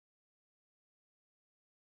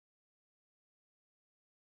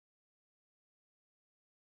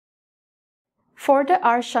For the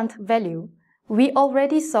R shunt value, we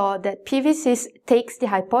already saw that PVsyst takes the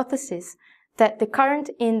hypothesis that the current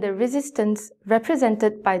in the resistance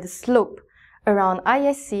represented by the slope around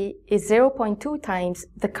ISC is 0.2 times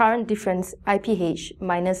the current difference IPH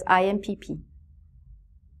minus IMPP.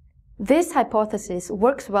 This hypothesis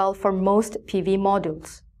works well for most PV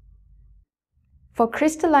modules. For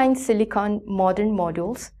crystalline silicon modern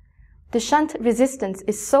modules, the shunt resistance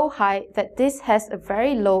is so high that this has a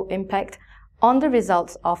very low impact on the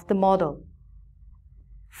results of the model.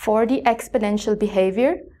 For the exponential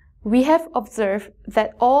behavior, we have observed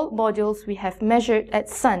that all modules we have measured at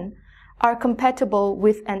Sun are compatible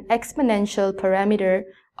with an exponential parameter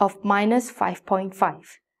of minus 5.5.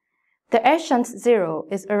 The air shunt 0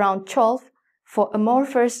 is around 12 for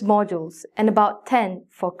amorphous modules and about 10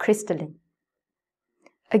 for crystalline.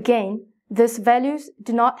 Again, these values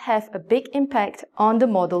do not have a big impact on the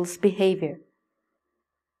model's behavior.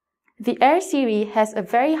 The air series has a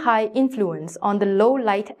very high influence on the low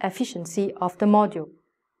light efficiency of the module.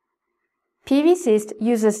 PVsyst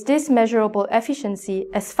uses this measurable efficiency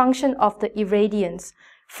as function of the irradiance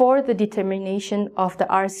for the determination of the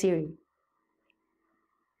R series.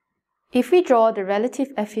 If we draw the relative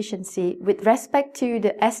efficiency with respect to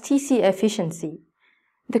the STC efficiency,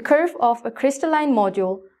 the curve of a crystalline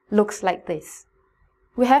module looks like this.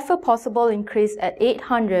 We have a possible increase at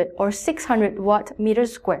 800 or 600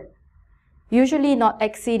 watt-meters squared, usually not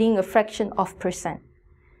exceeding a fraction of percent,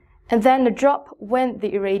 and then a drop when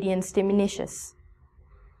the irradiance diminishes.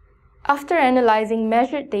 After analyzing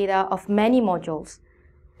measured data of many modules,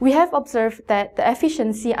 we have observed that the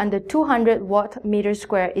efficiency under 200 watt-meters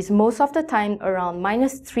squared is most of the time around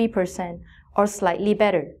minus 3% or slightly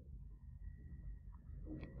better.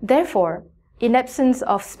 Therefore, in absence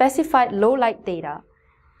of specified low light data,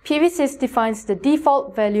 PVsyst defines the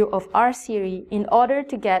default value of R series in order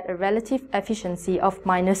to get a relative efficiency of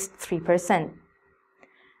minus 3%.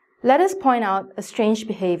 Let us point out a strange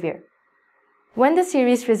behavior. When the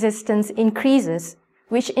series resistance increases,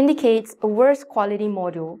 which indicates a worse quality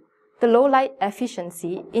module, the low light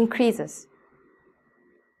efficiency increases.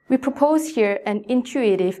 We propose here an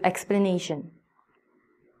intuitive explanation.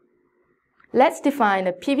 Let's define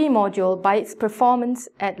a PV module by its performance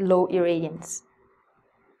at low irradiance.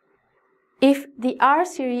 If the R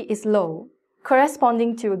series is low,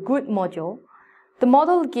 corresponding to a good module, the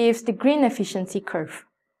model gives the green efficiency curve.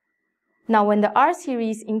 Now when the R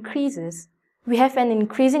series increases, we have an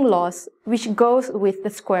increasing loss which goes with the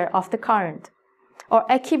square of the current, or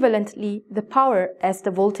equivalently the power as the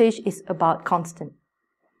voltage is about constant.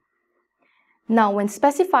 Now when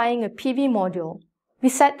specifying a PV module, we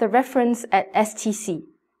set the reference at STC.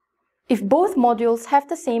 If both modules have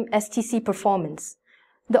the same STC performance,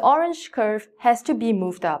 the orange curve has to be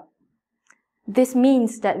moved up. This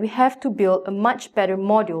means that we have to build a much better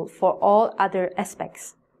module for all other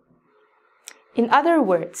aspects. In other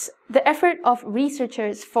words, the effort of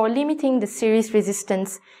researchers for limiting the series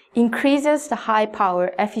resistance increases the high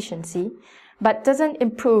power efficiency, but doesn't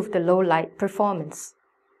improve the low light performance.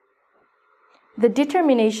 The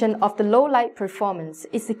determination of the low light performance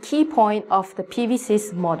is the key point of the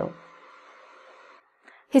PVsyst model.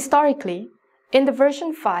 Historically, in the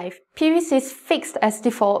version 5, PVsyst fixed as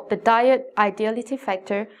default the diode ideality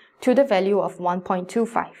factor to the value of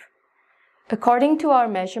 1.25. According to our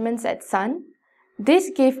measurements at Sun, this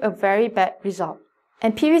gave a very bad result,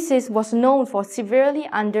 and PVsyst was known for severely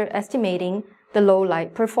underestimating the low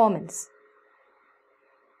light performance.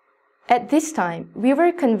 At this time, we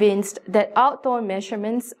were convinced that outdoor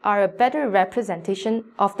measurements are a better representation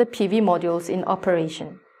of the PV modules in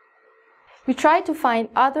operation. We tried to find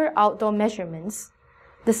other outdoor measurements.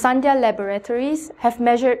 The Sandhya laboratories have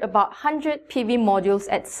measured about 100 PV modules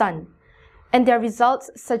at Sun, and their results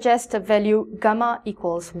suggest a value gamma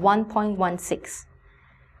equals 1.16.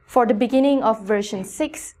 For the beginning of version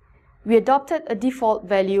 6, we adopted a default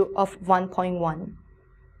value of 1.1.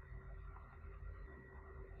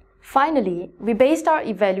 Finally, we based our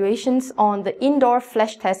evaluations on the indoor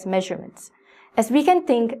flash test measurements, as we can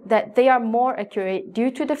think that they are more accurate due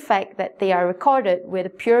to the fact that they are recorded with a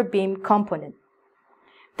pure beam component.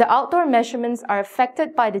 The outdoor measurements are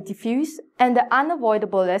affected by the diffuse and the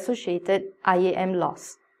unavoidable associated IAM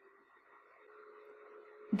loss.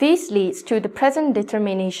 This leads to the present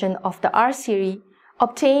determination of the R series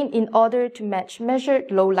obtained in order to match measured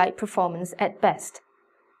low light performance at best.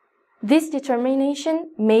 This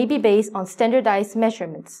determination may be based on standardized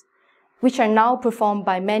measurements, which are now performed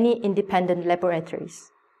by many independent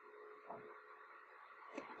laboratories.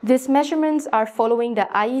 These measurements are following the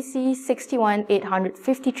IEC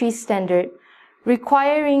 61853 standard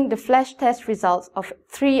requiring the flash test results of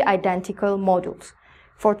 3 identical modules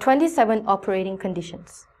for 27 operating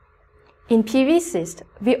conditions. In PVsyst,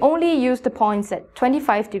 we only use the points at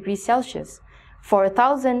 25 degrees Celsius for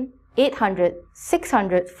 1000, 800,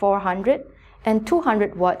 600, 400, and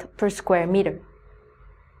 200 watt per square meter.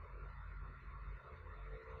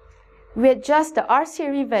 We adjust the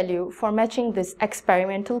R-series value for matching these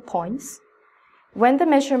experimental points. When the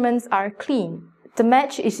measurements are clean, the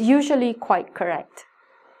match is usually quite correct.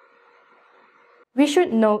 We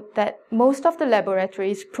should note that most of the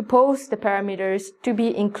laboratories propose the parameters to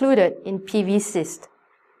be included in PVsyst.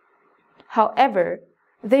 However,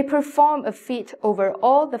 they perform a fit over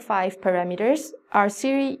all the 5 parameters: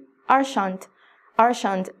 R-series, R-shunt,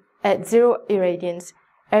 R-shunt at 0 irradiance,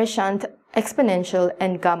 R-shunt, exponential,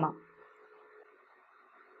 and gamma.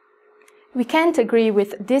 We can't agree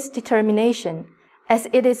with this determination as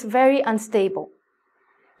it is very unstable.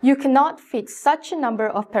 You cannot fit such a number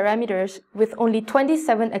of parameters with only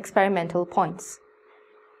 27 experimental points.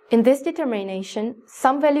 In this determination,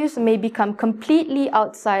 some values may become completely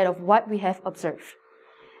outside of what we have observed,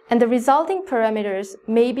 and the resulting parameters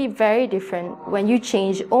may be very different when you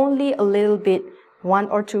change only a little bit 1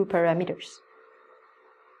 or 2 parameters.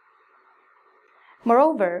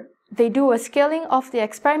 Moreover, they do a scaling of the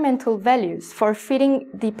experimental values for fitting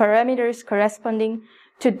the parameters corresponding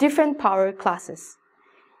to different power classes.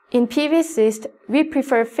 In PVsyst, we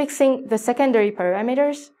prefer fixing the secondary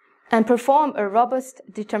parameters and perform a robust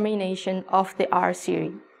determination of the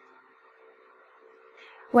R-series.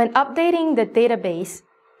 When updating the database,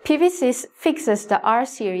 PVsyst fixes the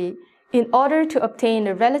R-series in order to obtain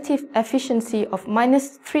a relative efficiency of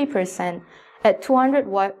 -3% at 200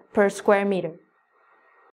 watt per square meter.